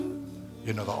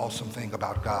You know, the awesome thing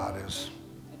about God is,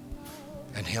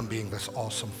 and him being this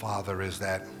awesome Father, is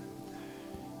that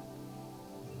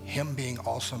him being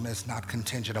awesome is not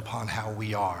contingent upon how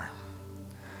we are.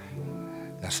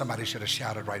 Now somebody should have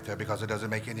shouted right there, because it doesn't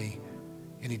make any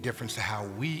difference to how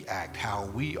we act, how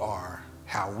we are,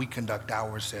 how we conduct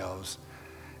ourselves.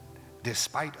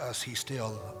 Despite us, he's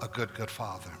still a good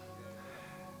Father.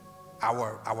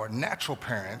 Our natural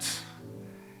parents,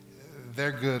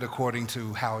 they're good according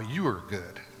to how you're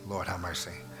good. Lord have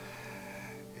mercy.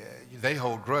 They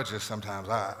hold grudges sometimes.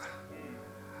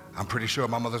 I'm pretty sure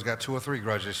my mother's got 2 or 3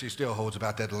 grudges. She still holds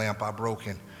about that lamp I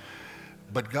broken.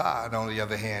 But God, on the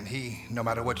other hand, he, no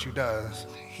matter what you does,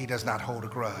 he does not hold a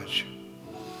grudge.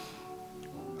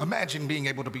 Imagine being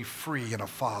able to be free in a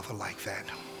father like that.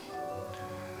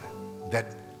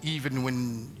 That even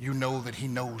when you know that he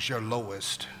knows your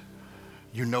lowest,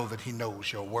 you know that he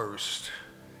knows your worst,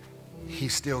 he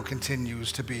still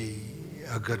continues to be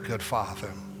a good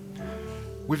Father.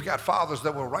 We've got fathers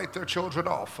that will write their children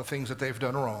off for things that they've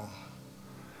done wrong.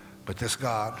 But this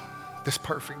God, this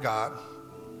perfect God,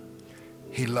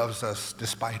 he loves us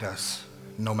despite us,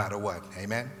 no matter what.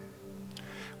 Amen?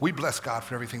 We bless God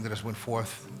for everything that has went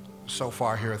forth so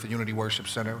far here at the Unity Worship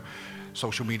Center,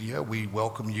 social media. We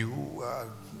welcome you,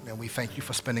 and we thank you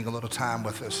for spending a little time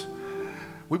with us.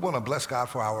 We want to bless God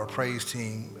for our praise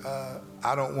team.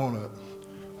 I don't want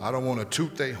to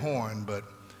toot their horn, but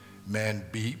man,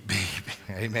 beep,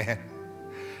 amen.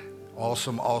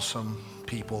 Awesome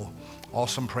people,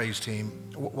 awesome praise team.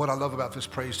 What I love about this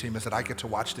praise team is that I get to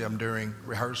watch them during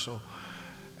rehearsal,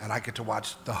 and I get to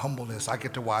watch the humbleness. I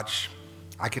get to watch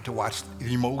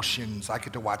emotions. I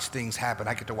get to watch things happen.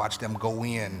 I get to watch them go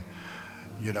in,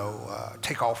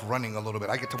 take off running a little bit.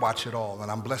 I get to watch it all, and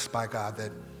I'm blessed by God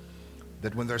that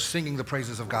when they're singing the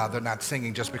praises of God, they're not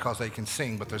singing just because they can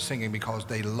sing, but they're singing because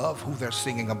they love who they're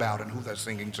singing about and who they're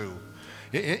singing to.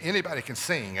 Anybody can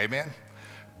sing, amen?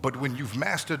 But when you've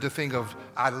mastered the thing of,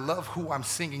 I love who I'm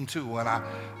singing to, and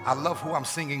I love who I'm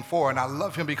singing for, and I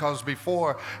love him because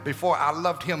before I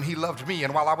loved him, he loved me,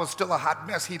 and while I was still a hot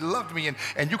mess, he loved me,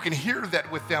 and you can hear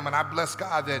that with them, and I bless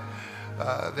God that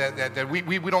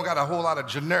we don't got a whole lot of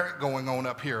generic going on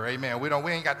up here, amen.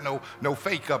 We ain't got no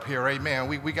fake up here, amen.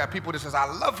 We got people that says, I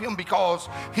love him because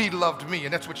he loved me,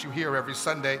 and that's what you hear every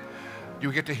Sunday.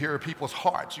 You get to hear people's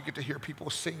hearts. You get to hear people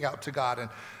sing out to God,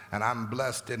 and I'm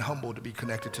blessed and humbled to be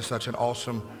connected to such an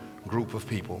awesome group of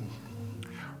people.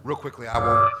 Real quickly,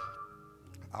 I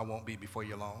won't be before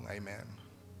you long, amen.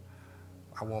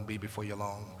 I won't be before you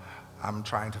long. I'm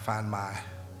trying to find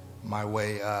my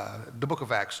way. The book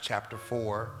of Acts chapter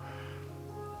 4,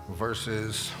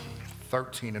 verses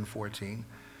 13 and 14.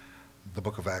 The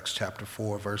book of Acts chapter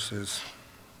 4, verses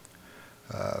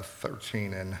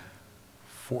 13 and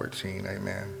 14,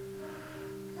 amen.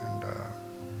 And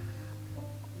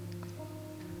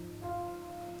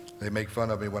they make fun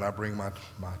of me when I bring my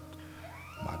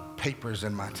papers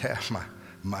and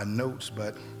my notes,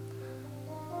 but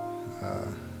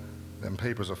them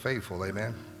papers are faithful,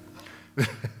 amen.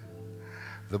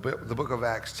 The book of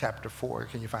Acts chapter 4,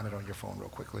 can you find it on your phone real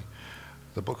quickly?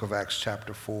 The book of Acts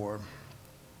chapter 4,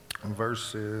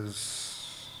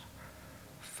 verses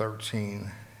 13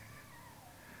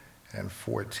 and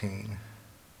 14.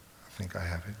 I think I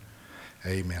have it.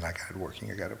 Amen, I got it working.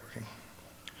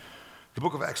 The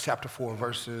book of Acts chapter 4,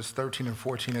 verses 13 and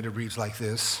 14, and it reads like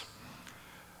this.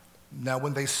 Now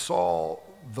when they saw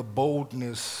the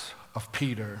boldness of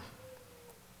Peter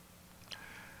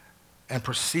and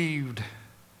perceived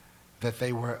that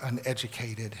they were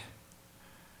uneducated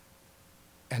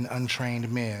and untrained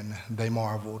men, they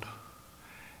marveled,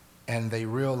 and they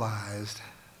realized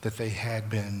that they had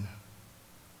been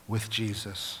with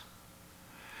Jesus.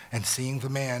 And seeing the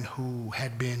man who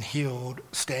had been healed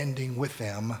standing with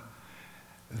them,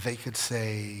 they could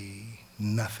say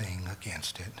nothing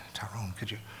against it. Tyrone, could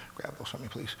you grab those from me,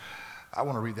 please? I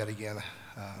want to read that again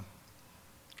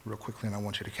real quickly, and I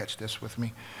want you to catch this with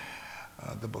me.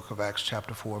 The book of Acts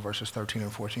chapter 4, verses 13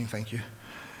 and 14, thank you.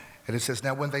 And it says,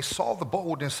 now when they saw the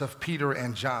boldness of Peter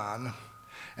and John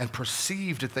and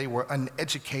perceived that they were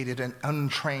uneducated and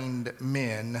untrained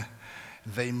men,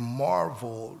 they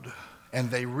marveled, and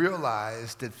they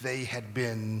realized that they had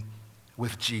been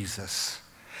with Jesus.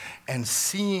 And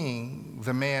seeing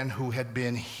the man who had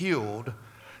been healed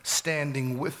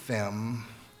standing with them,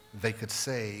 they could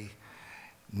say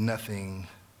nothing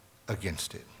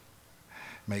against it.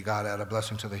 May God add a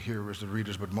blessing to the hearers, the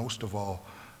readers, but most of all,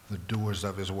 the doers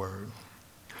of his word.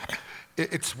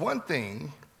 It's one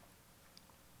thing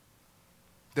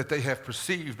that they have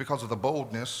perceived because of the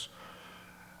boldness.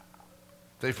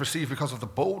 They perceived because of the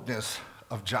boldness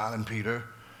of John and Peter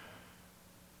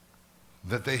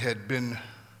that they had been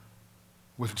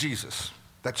with Jesus.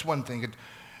 That's one thing.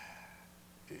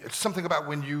 It's something about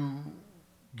when you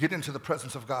get into the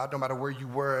presence of God, no matter where you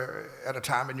were at a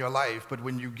time in your life, but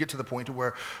when you get to the point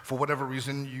where, for whatever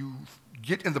reason, you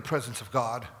get in the presence of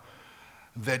God,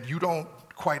 that you don't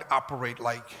quite operate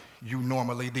like you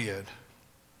normally did.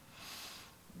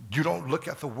 You don't look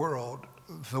at the world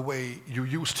the way you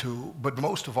used to, but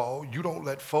most of all, you don't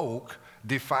let folk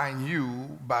define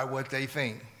you by what they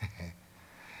think.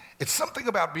 It's something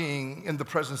about being in the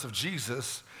presence of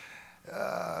Jesus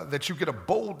that you get a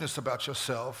boldness about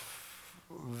yourself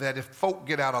that if folk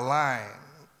get out of line,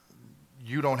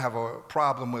 you don't have a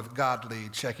problem with godly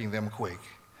checking them quick.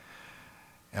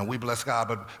 And we bless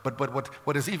God, but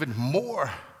what is even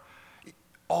more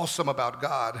awesome about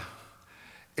God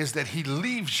is that he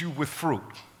leaves you with fruit.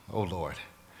 Oh Lord,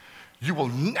 you will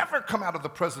never come out of the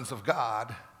presence of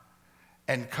God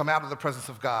and come out of the presence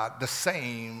of God the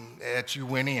same that you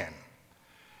went in.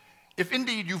 If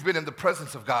indeed you've been in the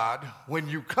presence of God, when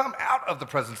you come out of the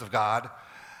presence of God,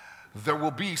 there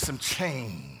will be some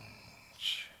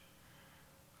change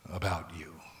about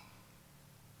you.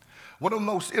 One of the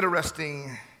most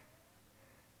interesting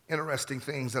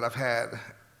things that I've had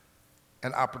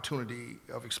an opportunity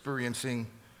of experiencing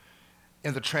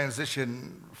in the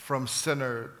transition from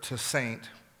sinner to saint,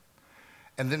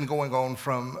 and then going on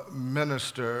from member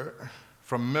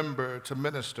to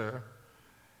minister,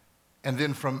 and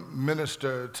then from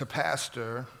minister to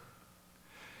pastor,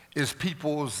 is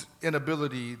people's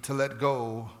inability to let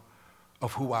go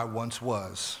of who I once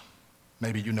was.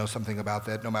 Maybe you know something about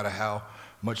that. No matter how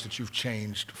much that you've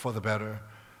changed for the better,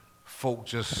 folk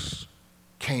just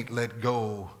can't let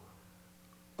go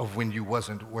of when you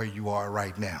wasn't where you are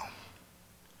right now.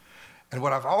 And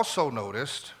what I've also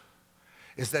noticed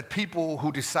is that people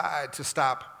who decide to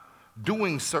stop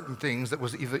doing certain things that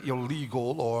was either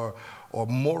illegal or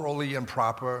morally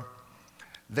improper,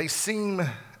 they seem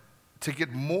to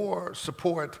get more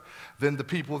support than the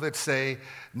people that say,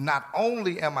 not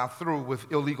only am I through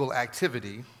with illegal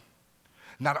activity,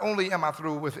 not only am I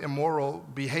through with immoral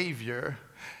behavior,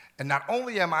 and not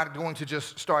only am I going to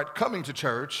just start coming to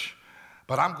church,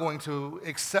 but I'm going to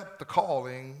accept the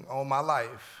calling on my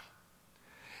life.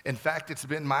 In fact, it's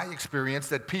been my experience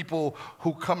that people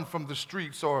who come from the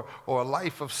streets or a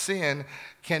life of sin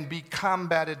can be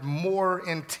combated more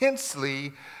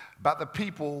intensely by the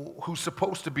people who's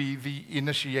supposed to be the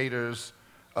initiators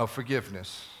of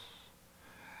forgiveness.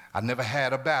 I never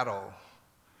had a battle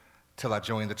till I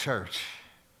joined the church.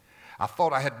 I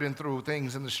thought I had been through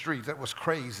things in the street that was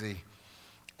crazy,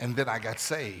 and then I got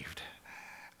saved.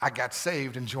 I got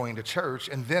saved and joined the church,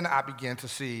 and then I began to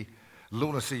see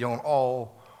lunacy on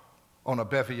a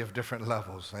bevy of different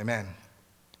levels. Amen.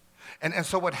 And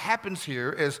so what happens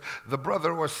here is the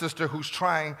brother or sister who's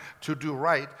trying to do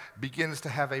right begins to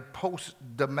have a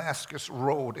post-Damascus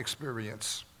Road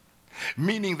experience,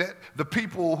 meaning that the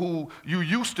people who you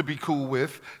used to be cool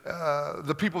with,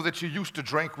 the people that you used to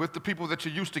drink with, the people that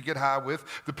you used to get high with,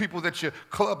 the people that you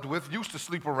clubbed with, used to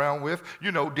sleep around with,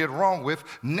 did wrong with,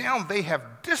 now they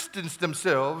have distanced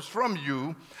themselves from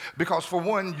you because, for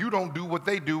one, you don't do what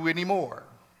they do anymore.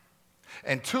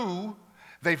 And two,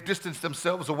 they've distanced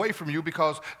themselves away from you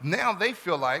because now they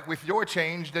feel like, with your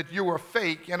change, that you are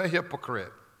fake and a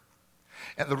hypocrite.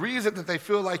 And the reason that they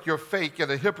feel like you're fake and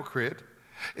a hypocrite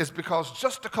is because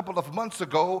just a couple of months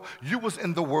ago, you was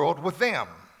in the world with them.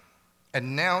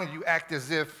 And now you act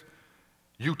as if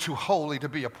you're too holy to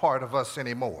be a part of us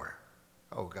anymore.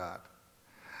 Oh, God.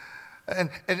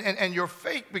 And you're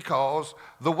fake because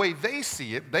the way they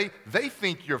see it, they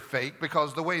think you're fake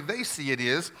because the way they see it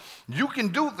is you can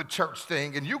do the church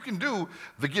thing and you can do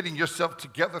the getting yourself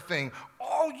together thing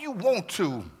all you want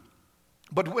to.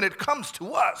 But when it comes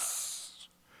to us,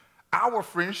 our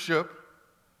friendship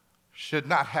should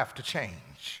not have to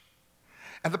change.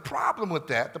 And the problem with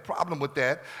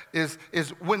that is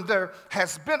when there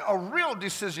has been a real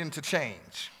decision to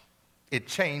change, it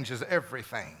changes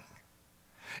everything.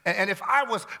 And if I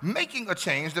was making a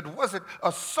change that wasn't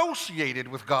associated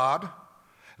with God,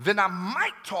 then I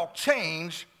might talk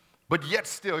change, but yet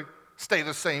still stay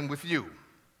the same with you.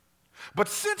 But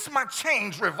since my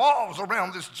change revolves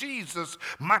around this Jesus,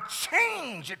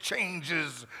 it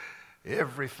changes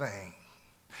everything.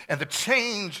 And the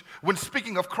change, when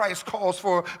speaking of Christ, calls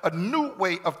for a new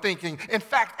way of thinking. In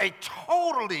fact, a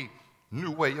totally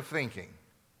new way of thinking.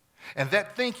 And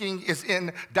that thinking is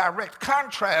in direct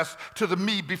contrast to the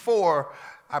me before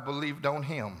I believed on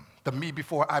him, the me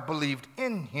before I believed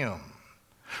in him.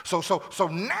 So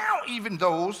now even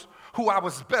those who I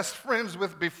was best friends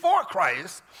with before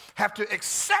Christ have to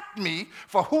accept me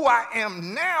for who I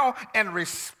am now and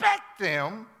respect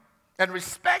them and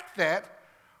respect that,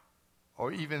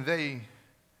 or even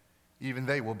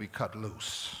they will be cut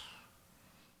loose.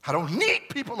 I don't need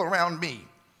people around me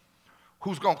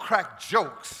who's going to crack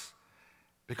jokes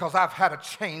because I've had a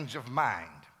change of mind.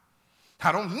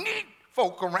 I don't need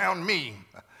folk around me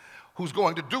who's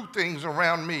going to do things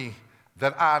around me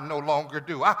that I no longer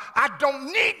do. I don't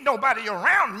need nobody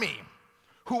around me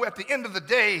who at the end of the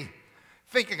day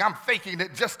thinking I'm faking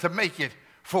it just to make it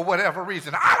for whatever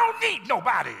reason. I don't need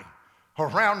nobody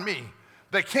around me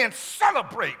that can't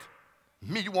celebrate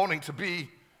me wanting to be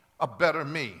a better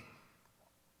me.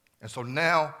 And so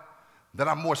now that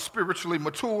I'm more spiritually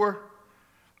mature,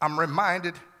 I'm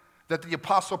reminded that the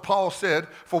Apostle Paul said,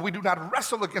 "For we do not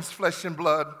wrestle against flesh and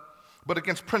blood, but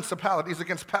against principalities,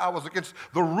 against powers, against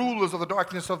the rulers of the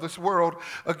darkness of this world,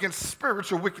 against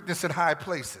spiritual wickedness in high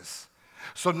places."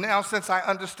 So now, since I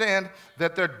understand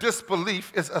that their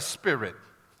disbelief is a spirit,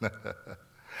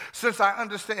 since I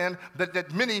understand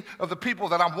that many of the people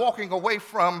that I'm walking away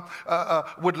from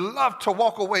would love to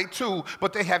walk away too,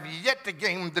 but they have yet to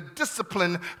gain the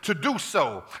discipline to do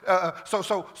so.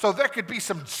 So there could be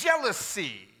some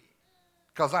jealousy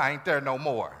because I ain't there no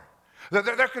more.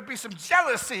 There could be some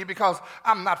jealousy because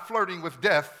I'm not flirting with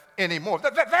death anymore.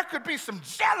 There could be some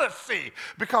jealousy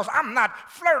because I'm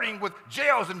not flirting with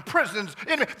jails and prisons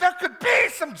anymore. There could be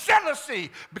some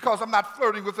jealousy because I'm not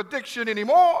flirting with addiction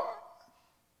anymore.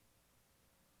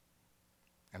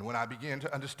 And when I begin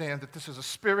to understand that this is a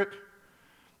spirit,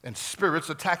 and spirits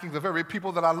attacking the very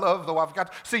people that I love, though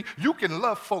see, you can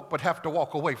love folk but have to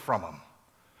walk away from them.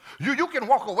 You can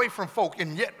walk away from folk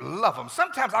and yet love them.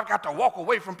 Sometimes I've got to walk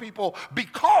away from people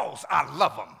because I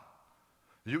love them.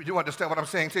 You understand what I'm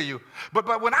saying to you?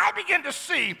 But when I begin to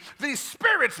see these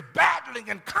spirits battling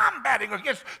and combating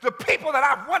against the people that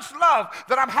I've once loved,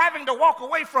 that I'm having to walk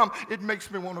away from, it makes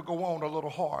me want to go on a little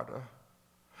harder.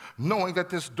 Knowing that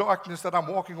this darkness that I'm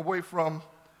walking away from,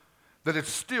 that it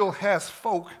still has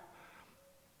folk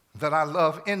that I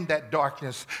love in that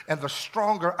darkness, and the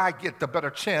stronger I get, the better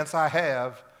chance I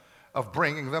have of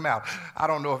bringing them out. I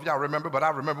don't know if y'all remember, but I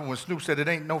remember when Snoop said it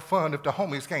ain't no fun if the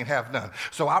homies can't have none.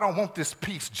 So I don't want this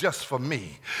peace just for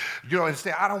me. You know what I'm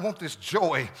saying? I don't want this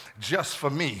joy just for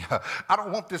me. I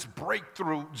don't want this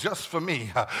breakthrough just for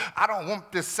me. I don't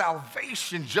want this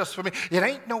salvation just for me. It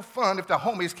ain't no fun if the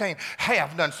homies can't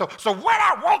have none. So what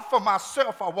I want for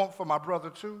myself, I want for my brother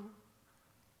too.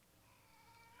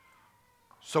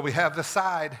 So we have the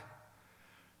side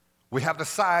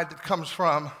that comes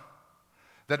from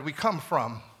that we come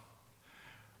from.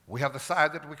 We have the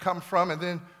side that we come from, and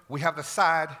then we have the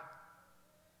side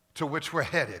to which we're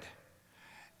headed.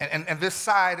 And this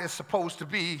side is supposed to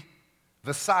be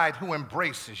the side who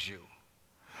embraces you.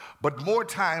 But more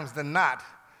times than not,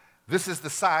 this is the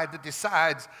side that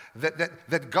decides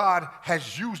that God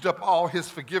has used up all his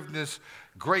forgiveness,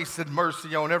 grace, and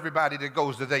mercy on everybody that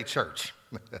goes to their church.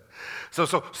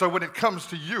 So when it comes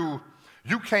to you,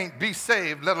 you can't be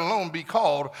saved, let alone be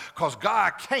called, because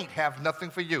God can't have nothing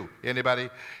for you.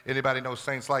 Anybody know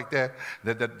saints like that?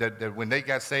 That when they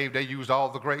got saved, they used all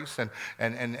the grace, and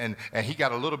he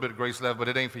got a little bit of grace left, but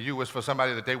it ain't for you. It's for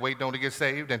somebody that they waiting on to get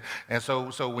saved. And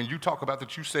so when you talk about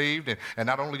that you saved, and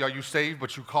not only are you saved,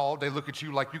 but you called, they look at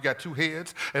you like you got two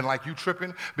heads and like you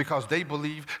tripping because they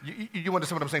believe, you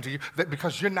understand what I'm saying to you? That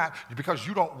because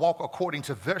you don't walk according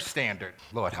to their standard.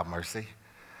 Lord have mercy.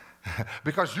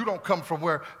 Because you don't come from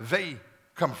where they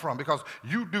come from, because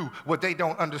you do what they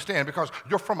don't understand, because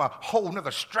you're from a whole nother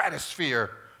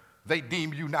stratosphere, they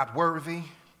deem you not worthy.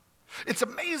 It's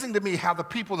amazing to me how the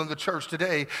people in the church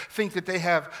today think that they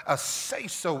have a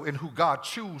say-so in who God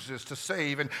chooses to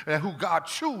save and who God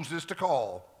chooses to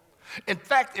call. In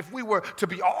fact, if we were to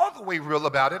be all the way real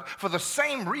about it, for the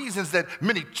same reasons that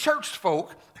many church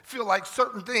folk feel like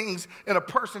certain things in a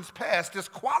person's past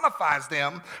disqualifies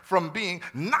them from being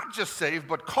not just saved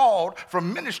but called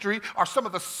from ministry, are some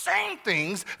of the same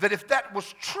things that, if that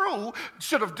was true,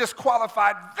 should have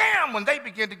disqualified them when they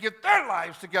began to get their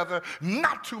lives together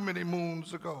not too many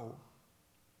moons ago.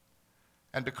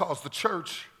 And because of the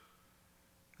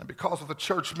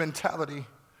church mentality,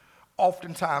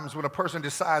 oftentimes when a person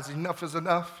decides enough is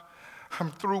enough, I'm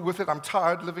through with it, I'm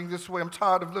tired living this way, I'm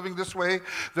tired of living this way,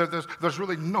 there's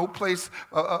really no place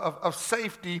of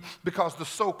safety because the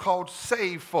so-called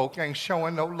saved folk ain't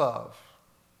showing no love.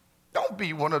 Don't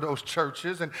be one of those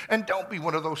churches, and don't be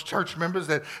one of those church members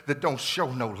that don't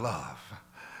show no love.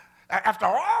 after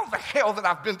all the hell that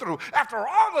I've been through, after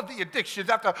all of the addictions,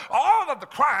 after all of the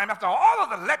crime, after all of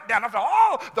the letdown, after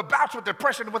all the bouts with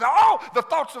depression, with all the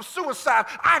thoughts of suicide,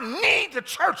 I need the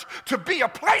church to be a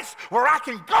place where I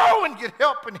can go and get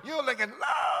help and healing and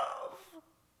love.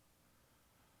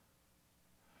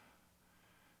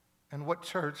 And what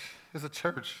church is a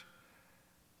church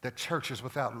that churches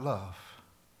without love?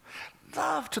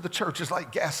 Love to the church is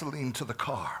like gasoline to the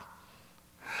car.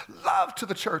 Love to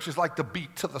the church is like the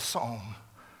beat to the song.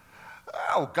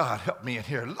 Oh, God, help me in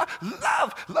here.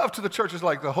 Love to the church is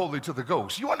like the holy to the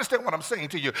ghost. You understand what I'm saying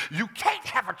to you? You can't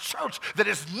have a church that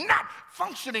is not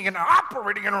functioning and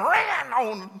operating and ran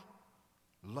on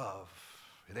love.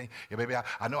 It ain't, yeah, baby,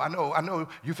 I know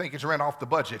you think it's ran off the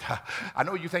budget. I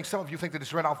know some of you think that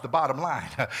it's ran off the bottom line.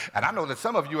 And I know that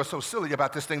some of you are so silly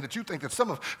about this thing that you think that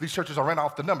some of these churches are ran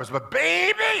off the numbers. But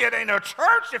baby, it ain't a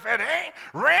church if it ain't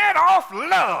ran off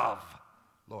love.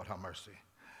 Lord have mercy.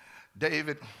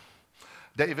 David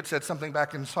said something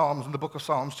back in the book of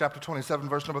Psalms, chapter 27,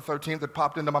 verse number 13, that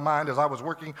popped into my mind as I was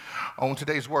working on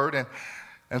today's word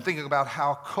and thinking about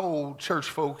how cold church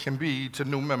folk can be to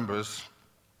new members.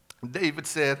 David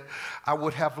said, I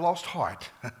would have lost heart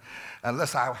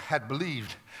unless I had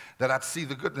believed that I'd see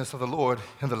the goodness of the Lord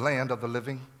in the land of the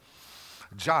living.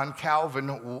 John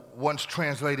Calvin once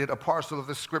translated a parcel of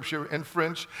this scripture in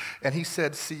French, and he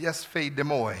said, Si es fait de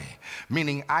moi,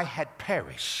 meaning I had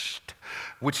perished,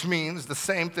 which means the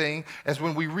same thing as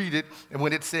when we read it and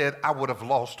when it said, I would have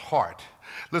lost heart.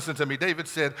 Listen to me. David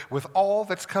said, with all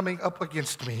that's coming up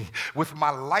against me, with my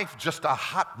life just a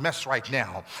hot mess right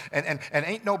now, and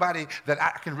ain't nobody that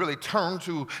I can really turn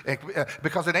to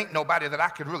because it ain't nobody that I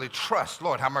can really trust,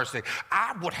 Lord have mercy,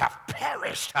 I would have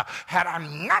perished had I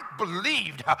not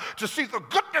believed to see the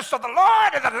goodness of the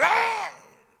Lord in the land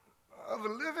of the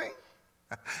living.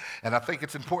 And I think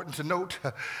it's important to note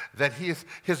that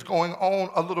his going on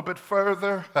a little bit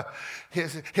further,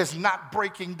 his not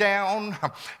breaking down,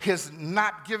 his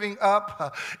not giving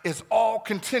up is all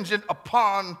contingent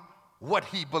upon what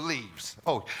he believes.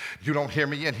 Oh, you don't hear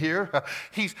me in here?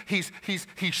 He's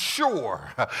sure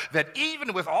that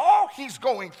even with all he's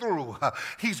going through,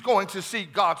 he's going to see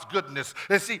God's goodness.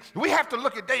 And see, we have to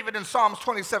look at David in Psalms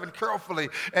 27 carefully,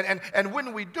 and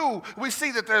when we do, we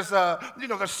see that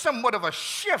there's somewhat of a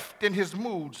shift in his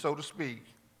mood, so to speak.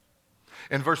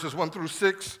 In verses 1 through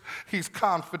 6, he's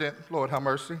confident, Lord have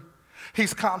mercy.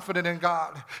 He's confident in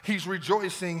God. He's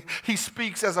rejoicing. He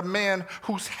speaks as a man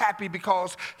who's happy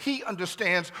because he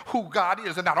understands who God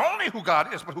is. And not only who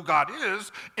God is, but who God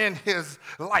is in his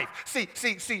life. See,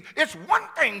 it's one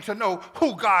thing to know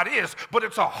who God is, but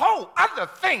it's a whole other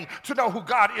thing to know who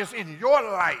God is in your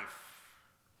life.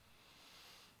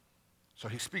 So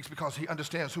he speaks because he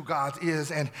understands who God is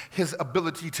and his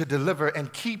ability to deliver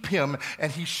and keep him.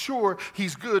 And he's sure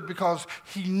he's good because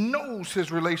he knows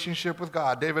his relationship with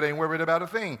God. David ain't worried about a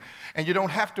thing. And you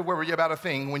don't have to worry about a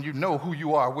thing when you know who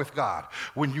you are with God,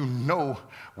 when you know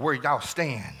where y'all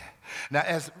stand. Now,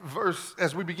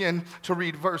 as we begin to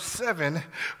read verse 7,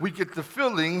 we get the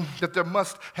feeling that there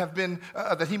must have been,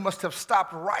 that he must have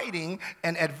stopped writing.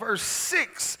 And at verse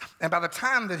 6, and by the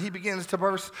time that he begins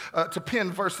to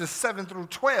pen verses 7 through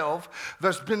 12,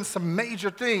 there's been some major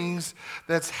things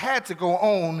that's had to go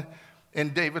on in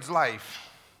David's life.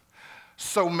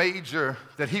 So major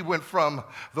that he went from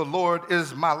the Lord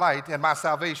is my light and my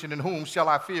salvation, in whom shall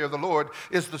I fear? The Lord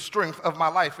is the strength of my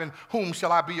life, in whom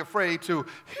shall I be afraid? To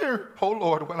hear, O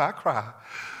Lord, when I cry.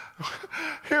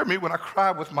 Hear me when I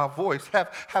cry with my voice.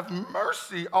 Have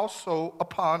mercy also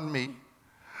upon me.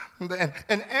 And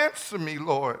answer me,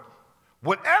 Lord.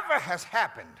 Whatever has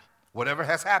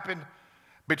happened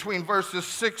between verses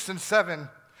 6 and 7,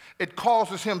 it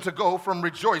causes him to go from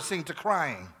rejoicing to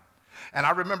crying. And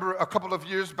I remember a couple of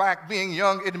years back being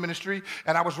young in ministry,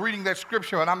 and I was reading that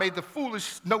scripture, and I made the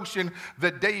foolish notion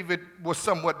that David was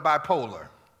somewhat bipolar.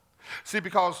 See,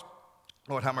 because,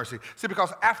 Lord have mercy,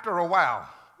 because after a while,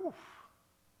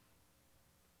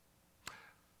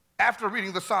 after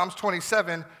reading the Psalms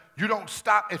 27, if you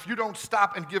don't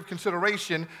stop and give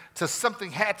consideration to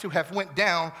something had to have went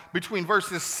down between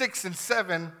verses 6 and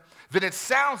 7, then it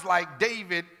sounds like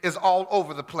David is all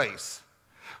over the place.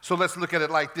 So let's look at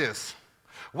it like this.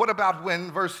 What about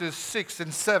when verses 6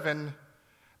 and 7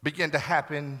 begin to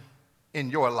happen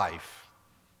in your life?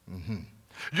 Mm-hmm.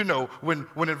 You know, when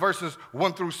in verses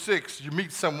 1 through 6, you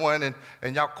meet someone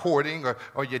and y'all courting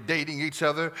or you're dating each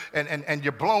other and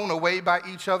you're blown away by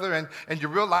each other and you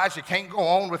realize you can't go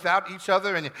on without each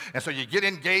other and so you get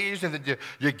engaged and then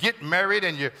you get married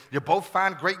and you both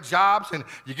find great jobs and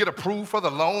you get approved for the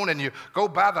loan and you go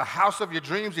buy the house of your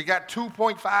dreams. You got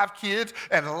 2.5 kids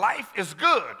and life is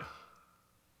good.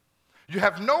 You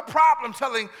have no problem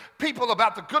telling people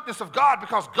about the goodness of God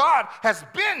because God has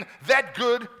been that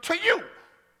good to you.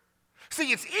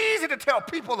 See, it's easy to tell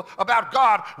people about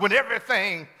God when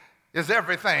everything is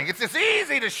everything. It's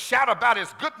easy to shout about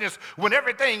his goodness when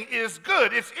everything is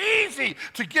good. It's easy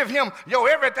to give him your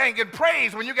everything in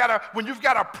praise when you've got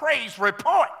a praise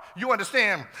report. You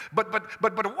understand? But what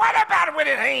about when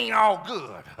it ain't all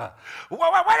good? What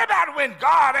about when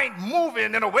God ain't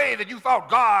moving in a way that you thought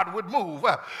God would move?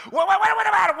 What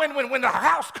about when the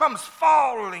house comes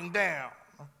falling down?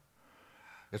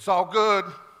 It's all good.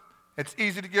 It's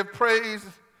easy to give praise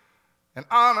and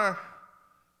honor,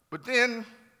 but then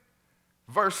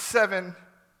verse 7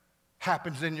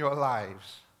 happens in your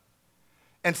lives.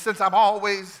 And since I'm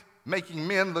always making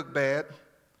men look bad,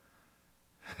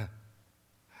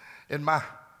 in my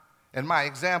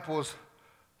examples,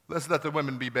 let's let the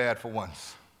women be bad for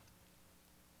once.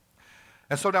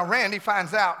 And so now Randy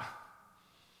finds out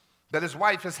that his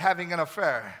wife is having an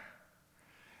affair.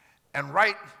 And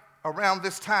right around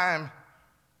this time,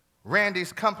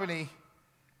 Randy's company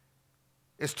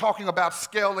is talking about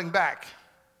scaling back.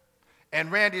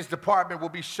 And Randy's department will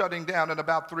be shutting down in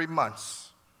about 3 months.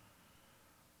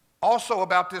 Also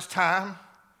about this time,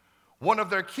 one of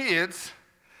their kids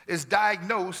is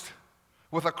diagnosed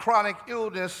with a chronic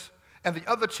illness, and the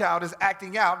other child is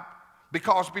acting out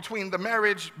because between the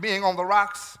marriage being on the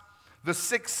rocks, the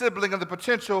sick sibling, and the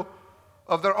potential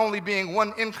of there only being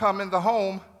one income in the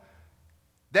home,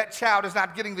 that child is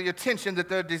not getting the attention that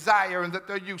they desire and that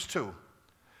they're used to.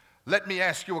 Let me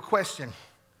ask you a question.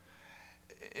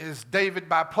 Is David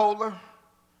bipolar,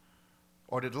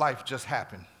 or did life just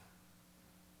happen?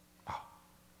 Oh.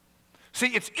 See,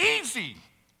 it's easy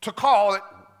to call it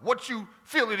what you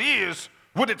feel it is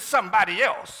when it's somebody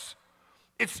else.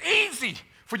 It's easy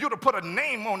for you to put a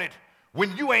name on it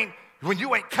when you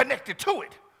ain't connected to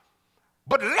it.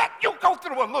 But let you go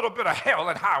through a little bit of hell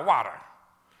and high water.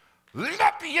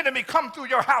 Let the enemy come through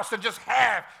your house and just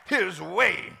have his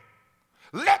way.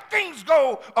 Let things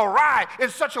go awry in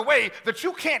such a way that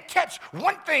you can't catch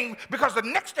one thing because the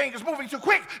next thing is moving too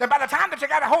quick. And by the time that you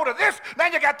got a hold of this, now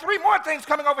you got 3 more things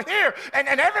coming over here. And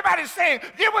everybody's saying,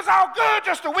 it was all good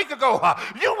just a week ago.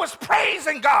 You was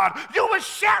praising God. You was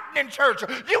shouting in church.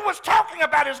 You was talking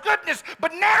about his goodness.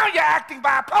 But now you're acting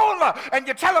bipolar. And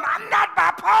you tell him, I'm not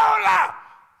bipolar.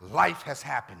 Life has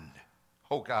happened.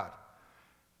 Oh, God.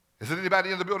 Is there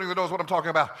anybody in the building that knows what I'm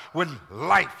talking about? When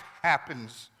life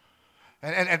happens.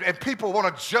 And people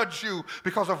want to judge you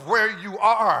because of where you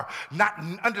are, not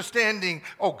understanding,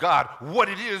 oh God, what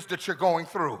it is that you're going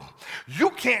through. You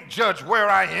can't judge where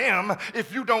I am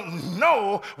if you don't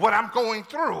know what I'm going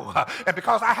through. And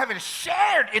because I haven't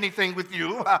shared anything with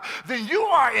you, then you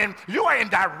are in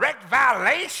direct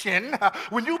violation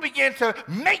when you begin to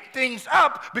make things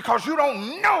up because you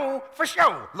don't know for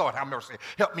sure. Lord, have mercy.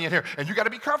 Help me in here. And you got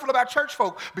to be careful about church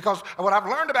folk, because what I've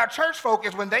learned about church folk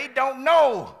is when they don't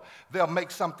know, they'll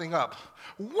make something up.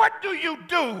 What do you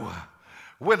do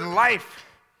when life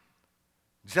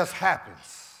just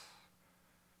happens?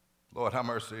 Lord, have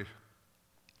mercy.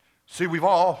 See, we've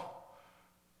all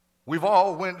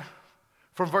went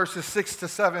from verses 6 to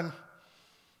 7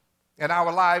 in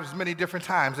our lives many different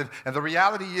times. And the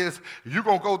reality is you're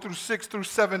going to go through 6 through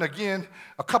 7 again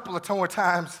a couple of more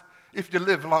times if you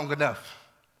live long enough.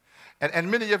 And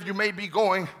many of you may be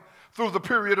going through the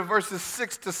period of verses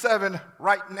 6 to 7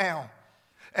 right now.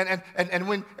 And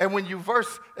when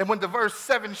the verse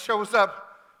 7 shows up,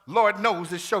 Lord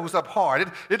knows it shows up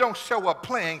hard. It don't show up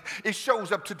playing. It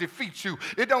shows up to defeat you.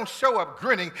 It don't show up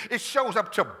grinning. It shows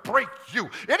up to break you.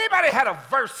 Anybody had a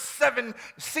verse 7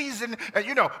 season,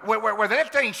 where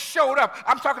that thing showed up?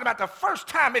 I'm talking about the first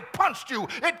time it punched you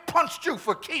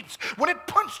for keeps. When it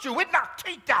punched you, it knocked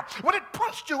teeth out. When it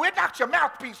punched you, it knocked your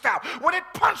mouthpiece out. When it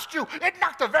punched you, it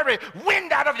knocked the very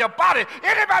wind out of your body.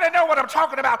 Anybody know what I'm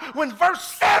talking about? When verse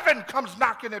 7 comes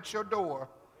knocking at your door.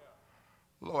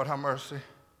 Lord, have mercy.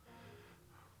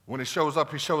 When it shows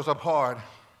up hard.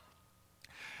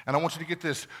 And I want you to get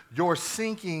this. Your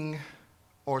sinking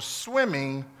or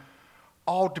swimming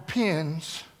all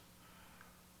depends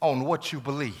on what you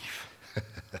believe.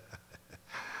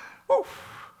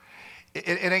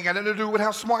 It ain't got nothing to do with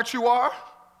how smart you are.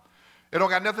 It don't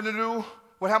got nothing to do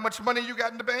with how much money you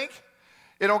got in the bank.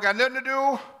 It don't got nothing to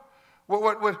do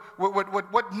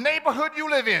what neighborhood you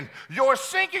live in. Your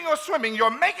sinking or swimming, your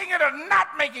making it or not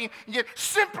making it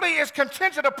simply is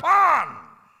contingent upon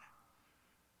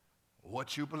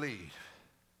what you believe.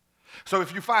 So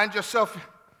if you find yourself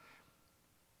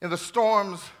in the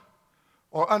storms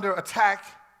or under attack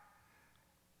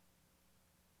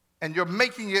and you're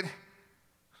making it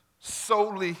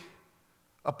solely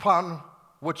upon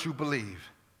what you believe.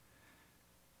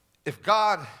 If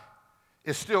God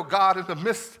is still God in the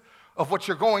midst of what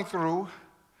you're going through,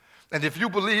 and if you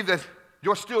believe that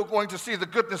you're still going to see the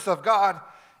goodness of God,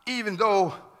 even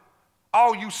though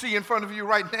all you see in front of you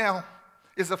right now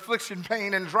is affliction,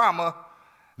 pain, and drama,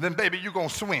 then baby, you're going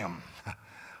to swim.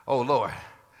 Oh, Lord.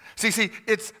 See,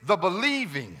 it's the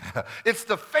believing. It's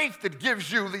the faith that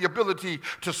gives you the ability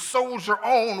to soldier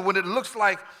on when it looks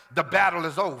like the battle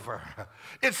is over.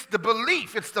 It's the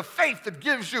belief, it's the faith that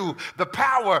gives you the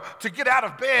power to get out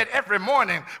of bed every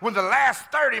morning when the last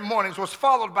 30 mornings was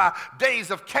followed by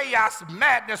days of chaos,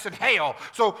 madness, and hell.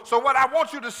 So what I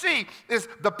want you to see is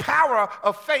the power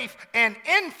of faith, and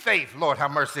in faith, Lord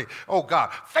have mercy, oh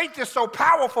God. Faith is so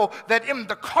powerful that in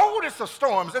the coldest of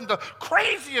storms, in the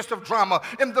craziest of drama,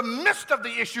 in the midst of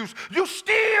the issues, you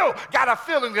still got a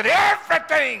feeling that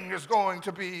everything is going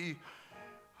to be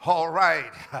all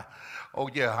right. Oh,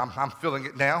 yeah, I'm feeling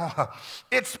it now.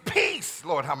 It's peace,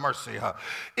 Lord have mercy.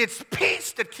 It's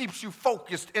peace that keeps you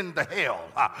focused in the hell.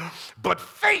 But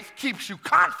faith keeps you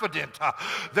confident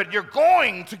that you're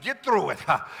going to get through it.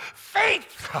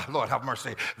 Faith, Lord have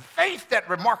mercy. Faith, that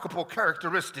remarkable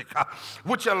characteristic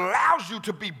which allows you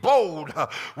to be bold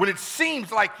when it seems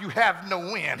like you have no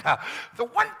wind. The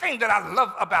one thing that I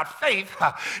love about faith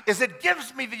is it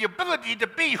gives me the ability to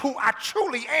be who I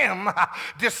truly am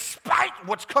despite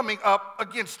what's coming up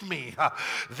against me.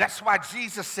 That's why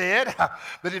Jesus said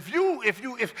that if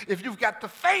you've got the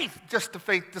faith, just the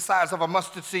faith the size of a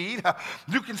mustard seed,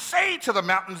 you can say to the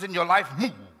mountains in your life,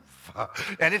 move.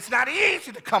 And it's not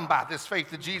easy to come by this faith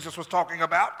that Jesus was talking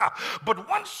about, but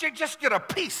once you just get a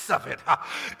piece of it,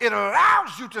 it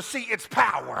allows you to see its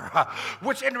power,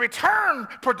 which in return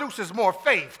produces more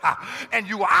faith, and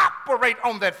you operate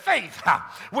on that faith,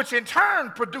 which in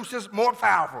turn produces more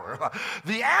power.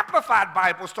 The Amplified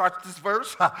Bible starts this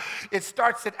verse, it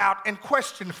starts it out in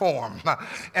question form,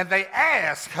 and they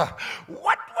ask,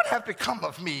 what would have become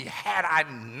of me had I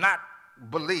not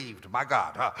believed? My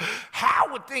God,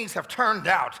 how would things have turned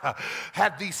out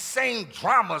had these same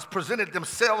dramas presented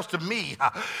themselves to me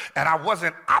and I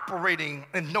wasn't operating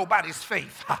in nobody's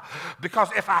faith? Because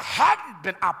if I hadn't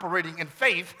been operating in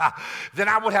faith, then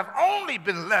I would have only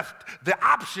been left the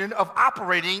option of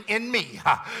operating in me.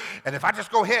 And if I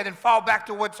just go ahead and fall back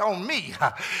to what's on me,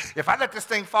 if I let this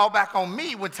thing fall back on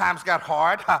me when times got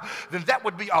hard, then that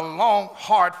would be a long,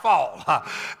 hard fall.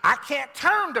 I can't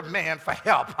turn to man for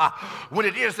help when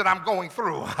it is that I'm going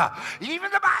through.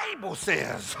 Even the Bible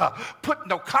says, put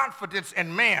no confidence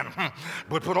in man,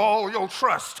 but put all your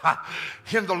trust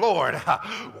in the Lord.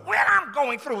 When I'm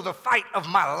going through the fight of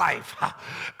my life,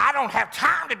 I don't have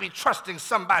time to be trusting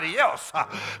somebody else,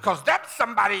 because that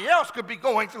somebody else could be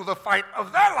going through the fight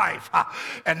of their life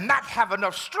and not have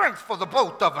enough strength for the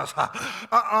both of us.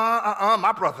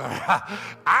 My brother,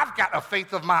 I've got a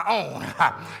faith of my own,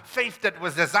 faith that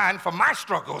was designed for my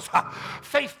struggles,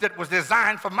 faith that was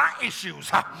designed for my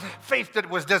issues, faith that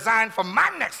was designed for my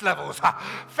next levels,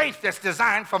 faith that's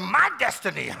designed for my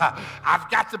destiny. I've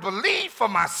got to believe for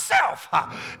myself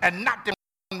and not the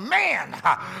man,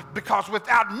 because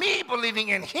without me believing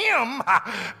in him,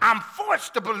 I'm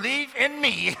forced to believe in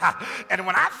me. And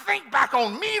when I think back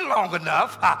on me long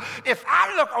enough, if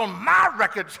I look on my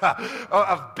records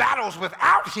of battles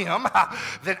without him,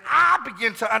 then I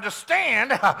begin to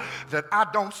understand that I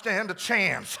don't stand a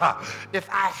chance. If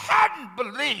I hadn't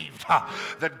believed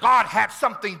that God had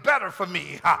something better for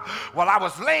me while I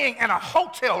was laying in a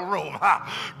hotel room,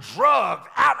 drugged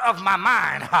out of my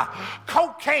mind,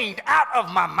 cocaine out of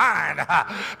my mind,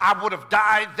 I would have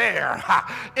died there.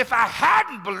 If I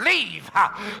hadn't believed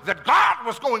that God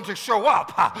was going to show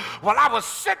up while I was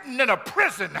sitting in a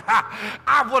prison,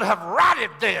 I would have rotted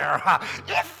there.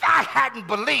 If I hadn't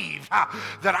believed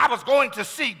that I was going to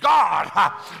see God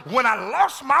when I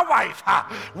lost my wife,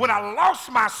 when I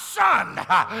lost my son,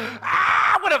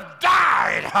 I would have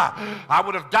died. I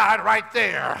would have died right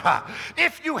there.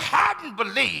 If you hadn't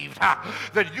believed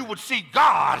that you would see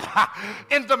God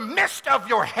in the midst of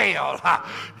your hell,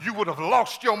 you would have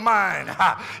lost your mind.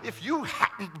 If you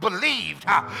hadn't believed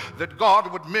that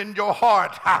God would mend your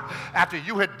heart after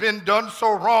you had been done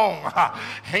so wrong,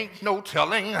 ain't no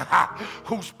telling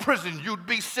whose prison you'd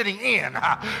be sitting in.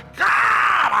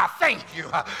 God, I thank you.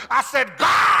 I said, God,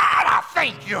 I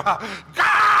thank you. God,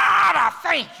 I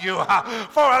thank you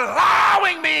for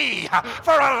allowing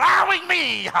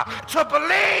me to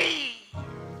believe.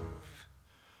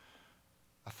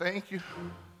 I thank you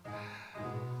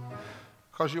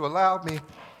because you allowed me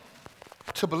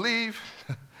to believe.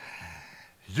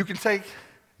 You can take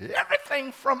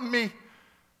everything from me,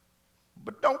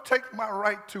 but don't take my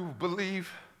right to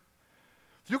believe.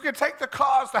 You can take the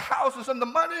cars, the houses, and the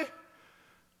money,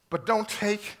 but don't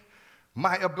take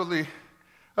my ability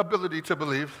to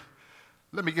believe.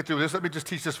 Let me get through this. Let me just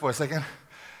teach this for a second.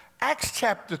 Acts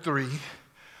chapter 3,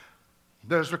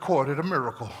 there's recorded a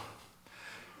miracle.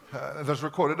 There's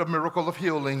recorded a miracle of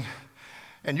healing.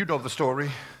 And you know the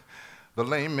story. The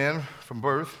lame man from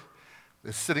birth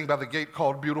is sitting by the gate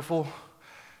called Beautiful,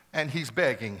 and he's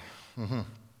begging.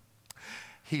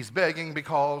 He's begging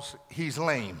because he's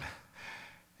lame.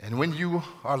 And when you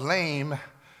are lame,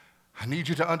 I need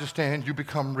you to understand you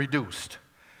become reduced.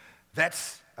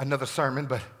 That's another sermon,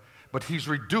 but he's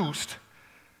reduced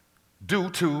due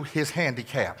to his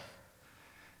handicap.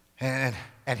 And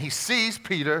he sees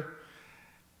Peter,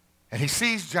 and he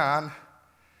sees John,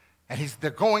 and they're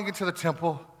going into the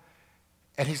temple,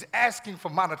 and he's asking for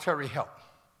monetary help.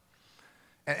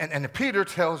 And Peter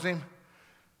tells him,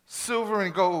 silver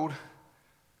and gold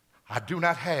I do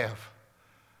not have,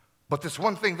 but this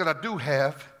one thing that I do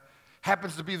have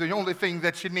happens to be the only thing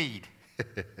that you need.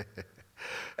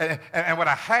 and what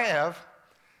I have,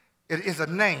 it is a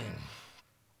name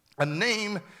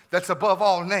that's above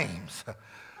all names.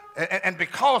 And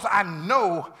because I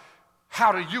know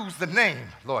how to use the name,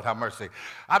 Lord have mercy,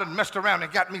 I done messed around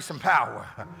and got me some power.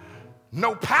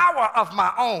 No power of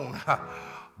my own,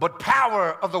 but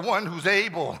power of the one who's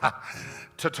able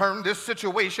to turn this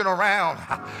situation around.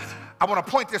 I want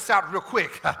to point this out real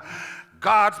quick.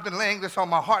 God's been laying this on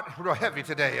my heart real heavy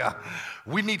today.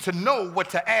 We need to know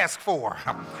what to ask for.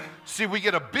 See, we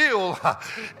get a bill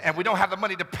and we don't have the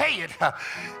money to pay it,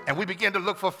 and we begin to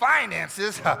look for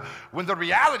finances when the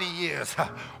reality is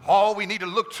all we need to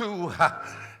look to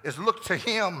is look to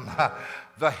him.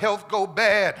 The health go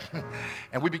bad,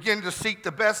 and we begin to seek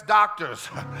the best doctors,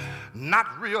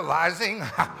 not realizing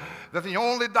that the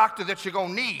only doctor that you're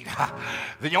going to need,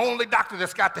 the only doctor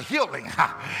that's got the healing,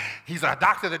 he's a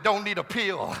doctor that don't need a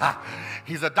pill.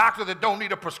 He's a doctor that don't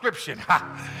need a prescription.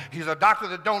 He's a doctor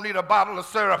that don't need a bottle of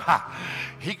syrup.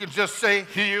 He can just say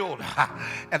healed,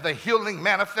 and the healing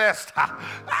manifests.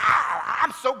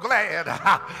 I'm so glad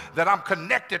that I'm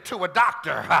connected to a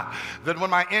doctor, that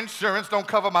when my insurance don't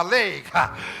cover my leg,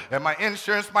 and my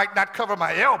insurance might not cover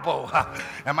my elbow,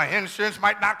 and my insurance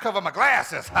might not cover my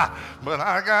glasses, but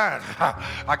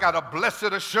I got a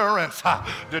blessed assurance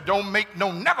that don't make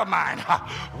no never mind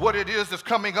what it is that's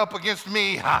coming up against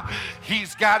me.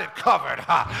 He's got it covered.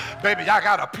 Baby, I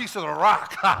got a piece of the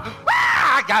rock.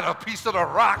 I got a piece of the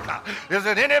rock. Is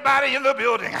it anybody in the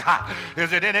building?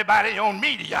 Is it anybody on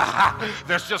media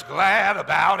that's just glad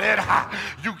about it?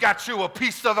 You got you a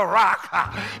piece of the rock,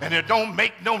 and it don't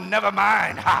make no never mind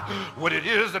what it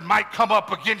is that might come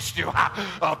up against you.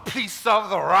 A piece of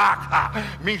the rock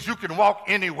means you can walk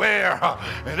anywhere,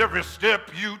 and every step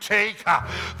you take,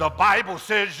 the Bible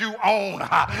says you own.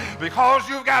 Because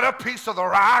you've got a piece of the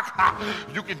rock,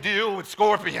 you can deal with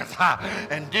scorpions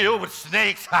and deal with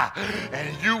snakes,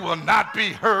 and you will not be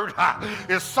hurt.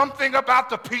 There's something about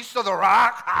the piece of the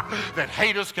rock that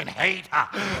haters can hate,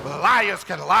 liars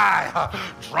can lie,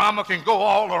 drama can go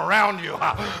all around you,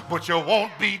 but you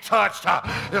won't be touched.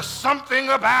 There's something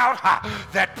about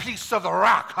that piece of the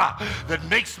rock that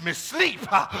makes me sleep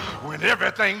when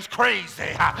everything's crazy,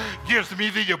 gives me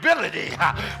the ability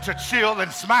to chill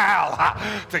and smile,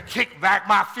 to kick back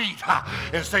my feet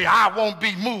and say, I won't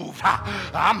be moved.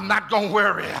 I'm not going to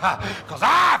worry, because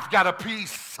I've got a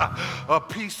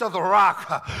piece of the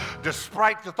rock.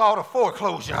 Despite the thought of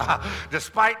foreclosure,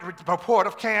 despite the report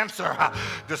of cancer,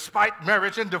 despite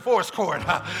marriage and divorce court,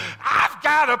 I've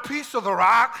got a piece of the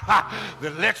rock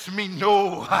that lets me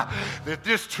know that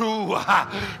this too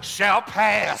shall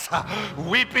pass.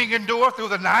 Weeping endure through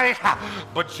the night,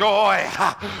 but joy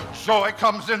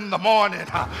comes in the morning.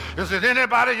 Is it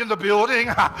anybody in the building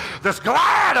that's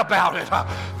glad about it?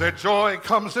 That joy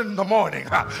comes in the morning.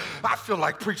 I feel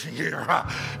like preaching here.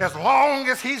 As long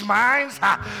as he's mine,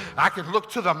 I can look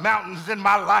to the mountains in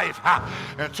my life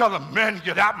and tell them, men,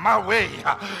 get out my way.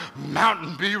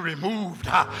 Mountain be removed.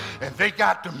 And they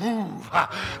got to move.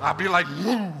 I'll be like,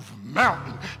 move,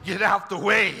 mountain, get out the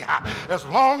way. As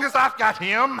long as I've got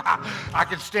him, I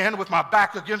can stand with my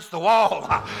back against the wall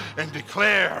and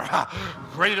declare,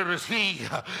 greater is he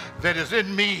that is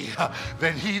in me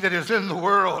than he that is in the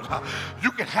world.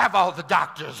 You can have all the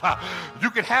doctors. You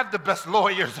can have the best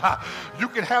lawyers. You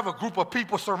can have a group of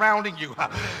people surrounding you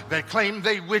that claim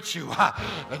they with you.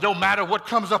 It don't matter what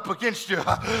comes up against you.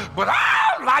 But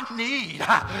I need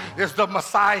is the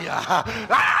Messiah.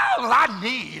 All I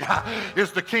need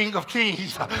is the King of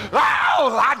Kings. All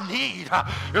I need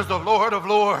is the Lord of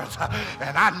Lords.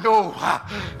 And I know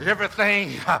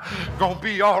everything gonna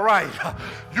be all right.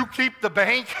 You keep the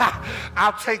bank,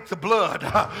 I'll take the blood.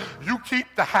 You keep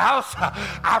the house,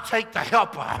 I'll take the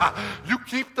helper. You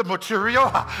keep the material,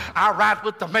 I'll ride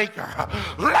with the maker.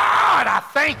 Lord, I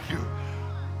thank you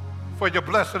for your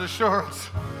blessed assurance.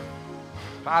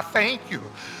 I thank you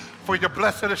for your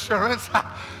blessed assurance.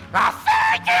 I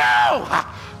thank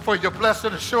you for your blessed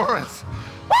assurance.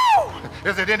 Woo!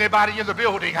 Is it anybody in the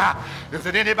building? Is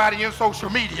it anybody in social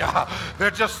media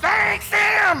that just thanks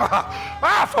him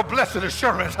for blessed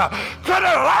assurance? Could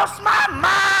have lost my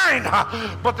mind,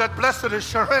 but that blessed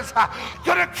assurance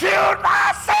could have killed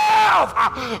myself,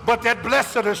 but that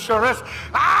blessed assurance,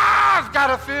 I've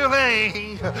got a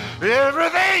feeling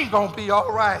everything gonna be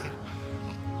all right.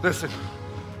 Listen.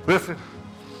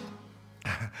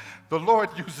 The Lord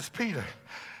uses Peter.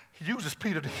 He uses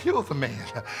Peter to heal the man.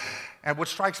 And what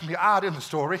strikes me odd in the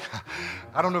story,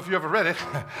 I don't know if you ever read it,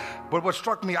 but what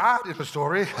struck me odd in the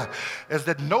story is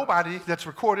that nobody that's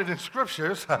recorded in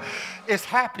scriptures is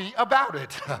happy about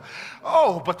it.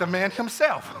 Oh, but the man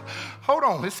himself. Hold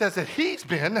on, it says that he's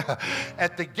been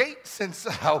at the gate since,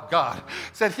 oh God,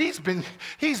 said he's been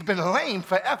lame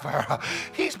forever.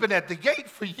 He's been at the gate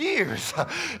for years.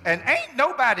 And ain't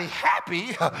nobody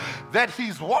happy that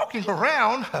he's walking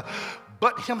around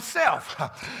but himself.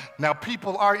 Now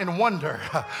people are in wonder,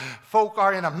 folk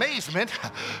are in amazement,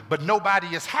 but nobody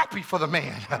is happy for the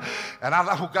man. And I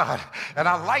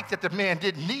like that the man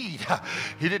didn't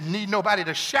need nobody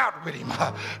to shout with him,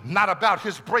 not about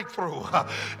his breakthrough.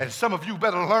 And some of you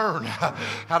better learn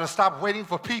how to stop waiting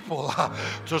for people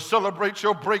to celebrate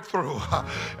your breakthrough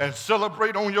and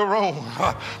celebrate on your own.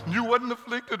 You wasn't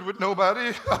afflicted with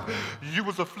nobody, you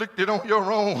was afflicted on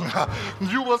your own.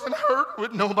 You wasn't hurt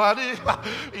with nobody,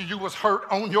 you was hurt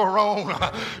on your own.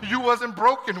 You wasn't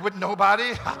broken with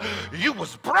nobody, you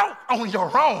was broke on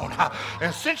your own.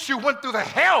 And since you went through the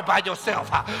hell by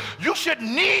yourself, you shouldn't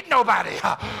need nobody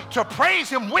to praise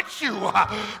him with you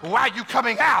while you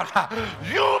coming out.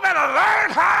 You better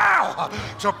learn how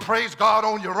to praise God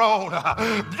on your own.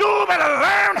 You better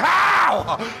learn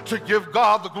how to give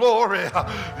God the glory.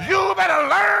 You better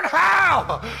learn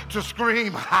how to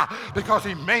scream because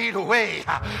he made a way.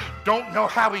 Don't know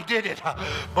how he did it,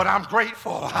 but I'm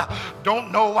grateful.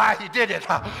 Don't know why he did it,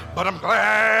 but I'm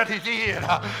glad he did.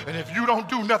 And if you don't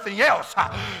do nothing else,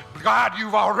 God,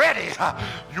 you've already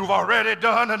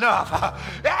done enough.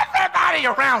 Everybody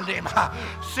around him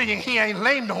seeing he ain't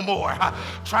lame no more,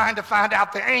 trying to find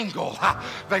out the angle.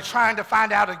 They trying to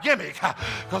find out a gimmick,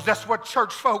 because that's what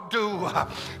church folk do.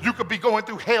 You could be going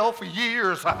through hell for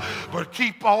years, but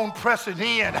keep on pressing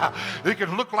in. It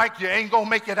can look like you ain't gonna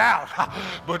make it out,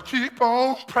 but keep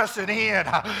on pressing in.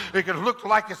 It can look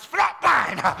like it's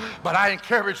flatline, but I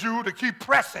encourage you to keep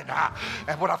pressing.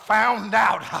 And what I found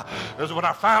out is when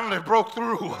I finally broke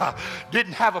through,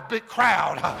 didn't have a big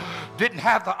crowd, didn't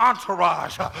have the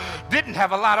entourage, didn't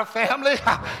have a lot of family,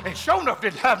 and sure enough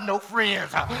didn't have no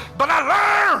friends. But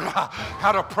I learned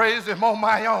how to praise him on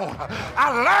my own.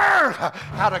 I learned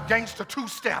how to gangster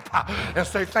two-step and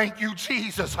say, thank you,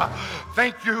 Jesus.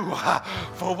 Thank you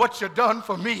for what you've done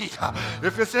for me.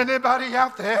 If it's anybody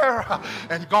out there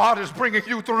and God is bringing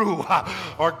you through,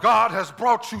 or God has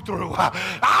brought you through,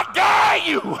 I dare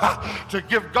you to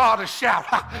give God a shout.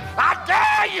 I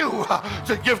dare you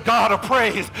to give God a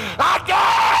praise. I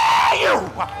dare you.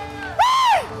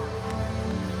 Woo!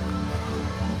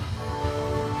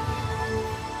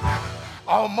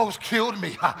 Almost killed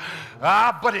me,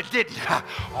 but it didn't.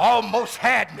 Almost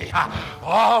had me,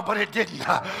 but it didn't.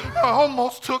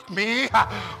 Almost took me,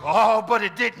 but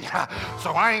it didn't.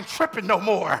 So I ain't tripping no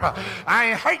more. I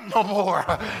ain't hating no more.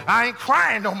 I ain't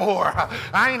crying no more.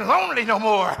 I ain't lonely no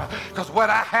more. Because what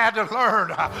I had to learn,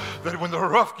 that when the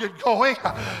rough get going,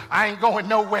 I ain't going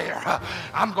nowhere.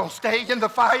 I'm going to stay in the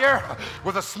fire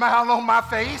with a smile on my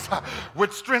face,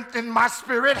 with strength in my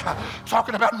spirit,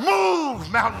 talking about move,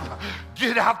 mountain.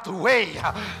 Get out the way.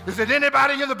 Is there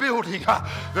anybody in the building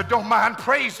that don't mind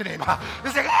praising him?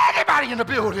 Is there anybody in the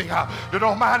building that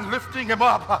don't mind lifting him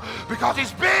up? Because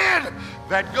he's been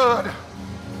that good.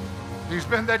 He's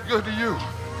been that good to you.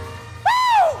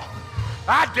 Woo!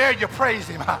 I dare you praise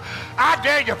him. I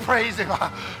dare you praise him.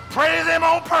 Praise him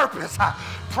on purpose.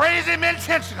 Praise him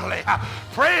intentionally.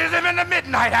 Praise him in the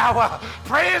midnight hour.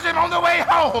 Praise him on the way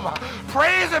home.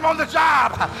 Praise him on the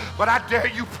job. But I dare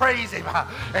you praise him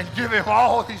and give him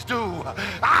all he's due.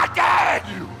 I dare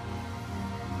you.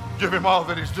 Give him all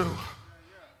that he's due.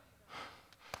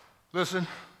 Listen.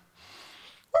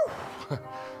 Woo.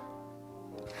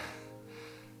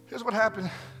 Here's what happened.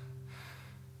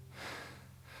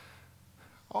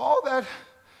 All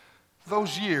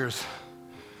those years,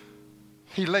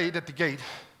 he laid at the gate,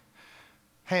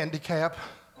 handicapped,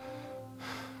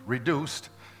 reduced,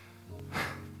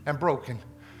 and broken.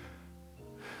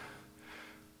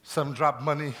 Some dropped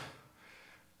money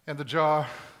in the jar,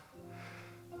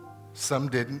 some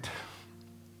didn't.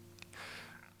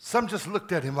 Some just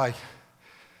looked at him like,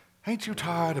 ain't you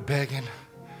tired of begging?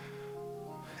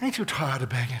 Ain't you tired of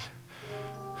begging?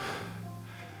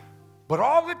 But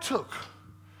all it took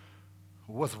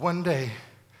was one day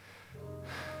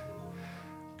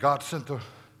God sent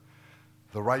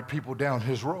the right people down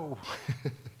his road.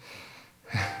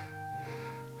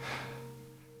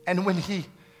 And when he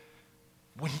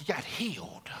got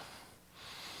healed,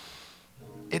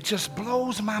 it just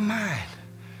blows my mind.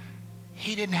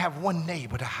 He didn't have one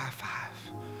neighbor to high five.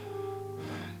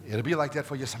 It'll be like that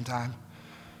for you sometime.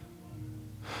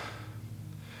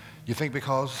 You think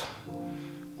because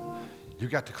you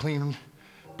got the clean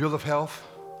bill of health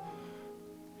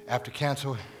after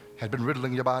cancer had been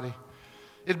riddling your body,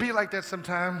 it'd be like that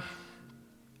sometime.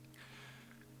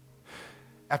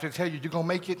 After they tell you you're gonna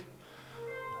make it,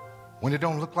 when it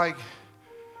don't look like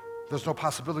there's no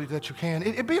possibility that you can,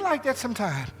 it'd be like that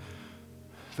sometime.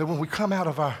 That when we come out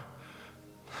of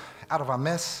our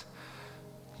mess,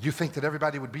 you think that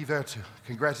everybody would be there to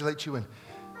congratulate you and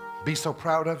be so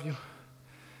proud of you.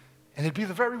 And it'd be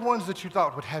the very ones that you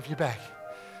thought would have you back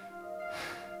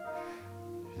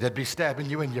that'd be stabbing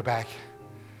you in your back.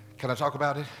 Can I talk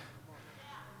about it?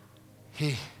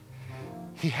 He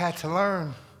had to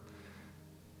learn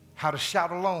how to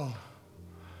shout alone.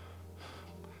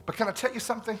 But can I tell you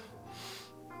something?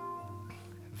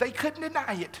 They couldn't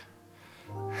deny it.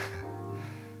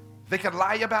 They could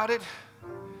lie about it.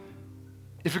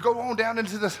 If you go on down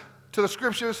into the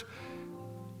scriptures,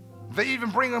 they even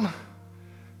bring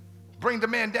the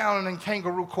man down in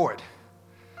kangaroo court,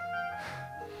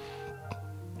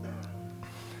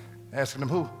 asking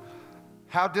him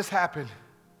how'd this happen?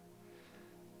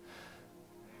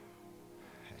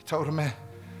 He told him, man,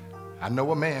 I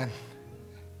know a man.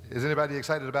 Is anybody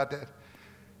excited about that?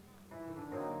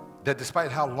 That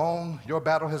despite how long your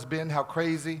battle has been, how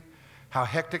crazy, how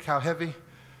hectic, how heavy,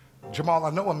 Jamal,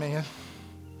 I know a man.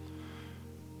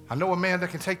 I know a man that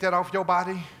can take that off your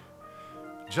body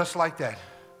just like that.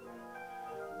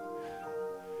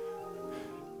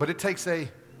 But it takes a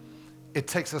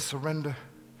surrender.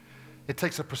 It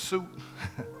takes a pursuit.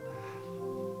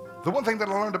 The one thing that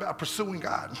I learned about pursuing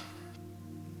God,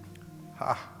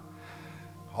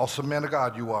 awesome man of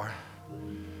God you are.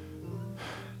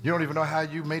 You don't even know how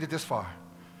you made it this far.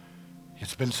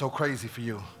 It's been so crazy for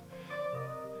you.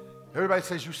 Everybody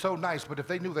says you're so nice, but if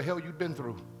they knew the hell you'd been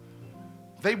through,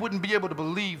 they wouldn't be able to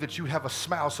believe that you have a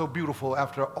smile so beautiful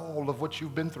after all of what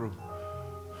you've been through.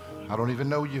 I don't even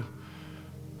know you,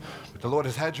 but the Lord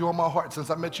has had you on my heart since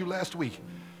I met you last week.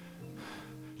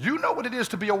 You know what it is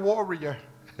to be a warrior.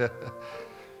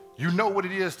 You know what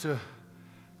it is to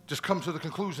just come to the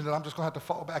conclusion that I'm just going to have to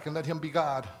fall back and let him be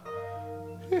God.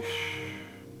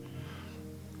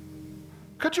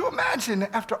 Could you imagine,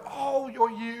 after all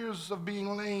your years of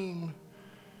being lame,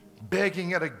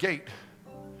 begging at a gate,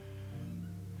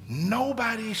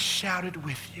 nobody shouted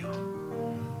with you?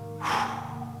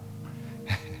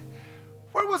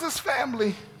 Where was his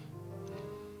family?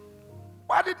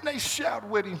 Why didn't they shout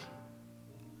with him?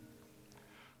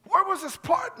 Where was his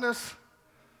partners?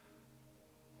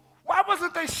 Why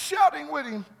wasn't they shouting with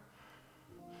him?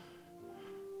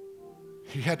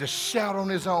 He had to shout on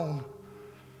his own.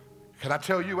 Can I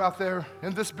tell you, out there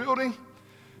in this building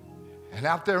and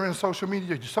out there in social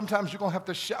media, sometimes you're going to have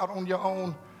to shout on your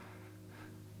own.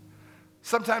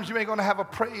 Sometimes you ain't going to have a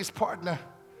praise partner,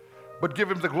 but give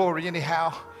him the glory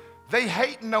anyhow. They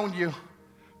hating on you,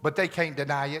 but they can't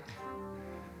deny it.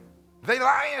 They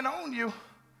lying on you,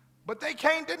 but they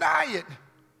can't deny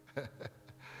it.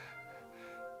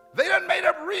 They done made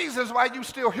up reasons why you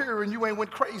still here and you ain't went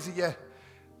crazy yet,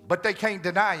 but they can't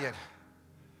deny it.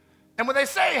 And when they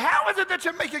say, how is it that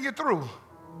you're making it through?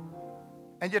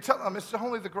 And you tell them it's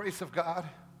only the grace of God,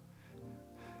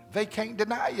 they can't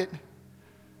deny it.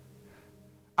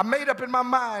 I made up in my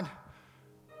mind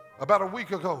about a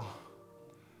week ago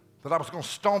that I was going to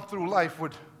stomp through life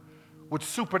with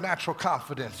supernatural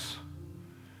confidence.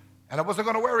 And I wasn't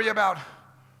going to worry about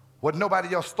what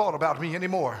nobody else thought about me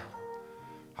anymore.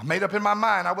 I made up in my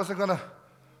mind I wasn't going to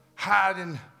hide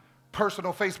in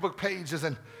personal Facebook pages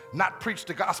and not preach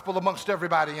the gospel amongst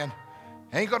everybody, and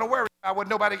ain't going to worry about what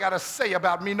nobody got to say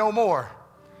about me no more.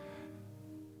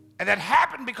 And that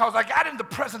happened because I got in the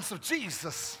presence of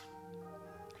Jesus.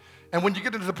 And when you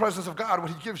get into the presence of God, what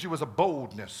he gives you is a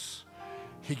boldness.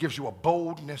 He gives you a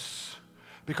boldness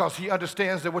because he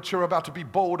understands that what you're about to be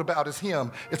bold about is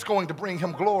him. It's going to bring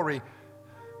him glory.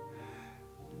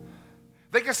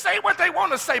 They can say what they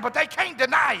want to say, but they can't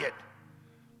deny it.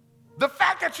 The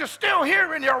fact that you're still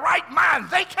here in your right mind,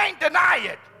 they can't deny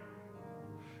it.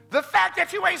 The fact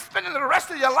that you ain't spending the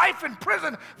rest of your life in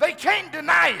prison, they can't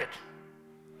deny it.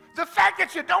 The fact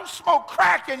that you don't smoke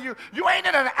crack and you ain't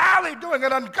in an alley doing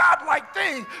an ungodlike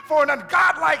thing for an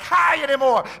ungodlike high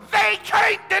anymore, they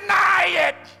can't deny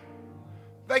it.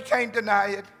 They can't deny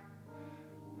it.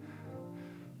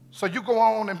 So you go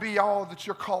on and be all that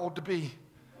you're called to be.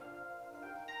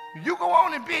 You go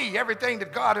on and be everything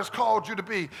that God has called you to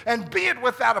be, and be it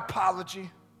without apology.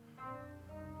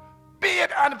 Be it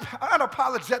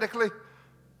unapologetically,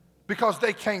 because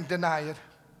they can't deny it.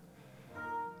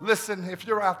 Listen, if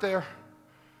you're out there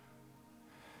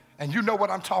and you know what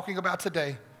I'm talking about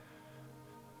today,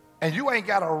 and you ain't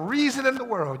got a reason in the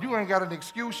world, you ain't got an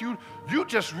excuse, you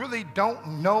just really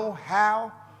don't know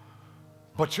how,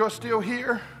 but you're still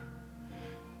here,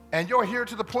 and you're here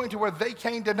to the point to where they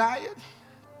can't deny it.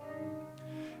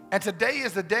 And today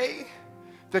is the day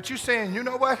that you're saying, you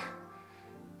know what?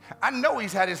 I know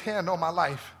he's had his hand on my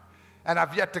life, and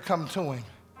I've yet to come to him.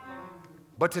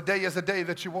 But today is the day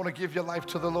that you want to give your life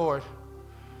to the Lord.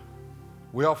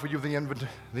 We offer you the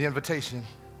invitation.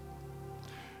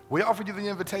 We offer you the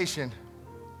invitation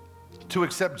to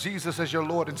accept Jesus as your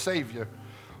Lord and Savior.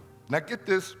 Now get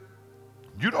this.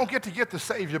 You don't get to get the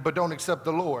Savior, but don't accept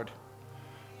the Lord.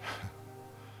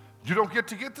 You don't get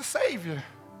to get the Savior,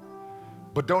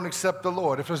 but don't accept the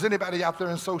Lord. If there's anybody out there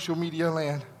in social media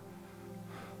land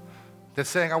that's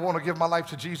saying, I want to give my life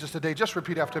to Jesus today, just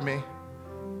repeat after me.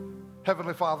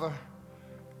 Heavenly Father,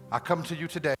 I come to you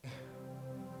today,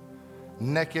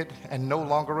 naked and no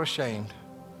longer ashamed,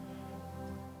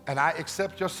 and I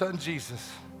accept your Son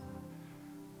Jesus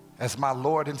as my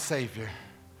Lord and Savior,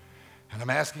 and I'm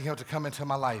asking him to come into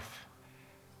my life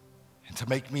and to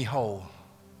make me whole.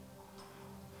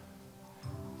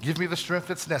 Give me the strength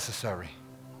that's necessary.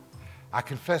 I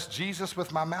confess Jesus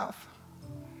with my mouth,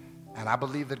 and I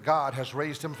believe that God has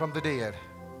raised him from the dead.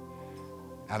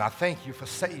 And I thank you for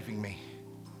saving me.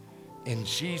 In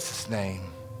Jesus'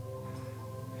 name,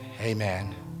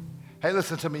 amen. Hey,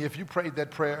 listen to me. If you prayed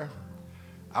that prayer,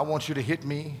 I want you to hit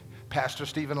me, Pastor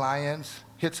Stephen Lyons,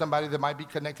 hit somebody that might be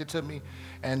connected to me,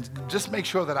 and just make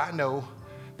sure that I know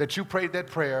that you prayed that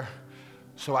prayer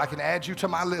so I can add you to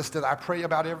my list that I pray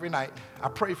about every night. I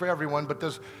pray for everyone, but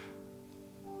there's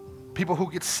people who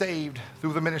get saved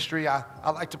through the ministry. I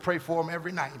like to pray for them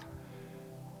every night.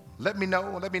 Let me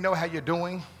know how you're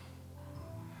doing.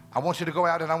 I want you to go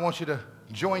out and I want you to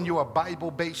join a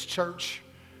Bible-based church.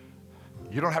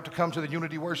 You don't have to come to the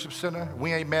Unity Worship Center.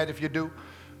 We ain't mad if you do.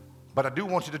 But I do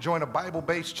want you to join a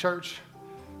Bible-based church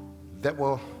that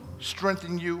will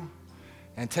strengthen you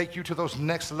and take you to those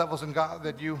next levels in God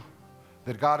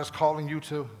that God is calling you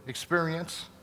to experience.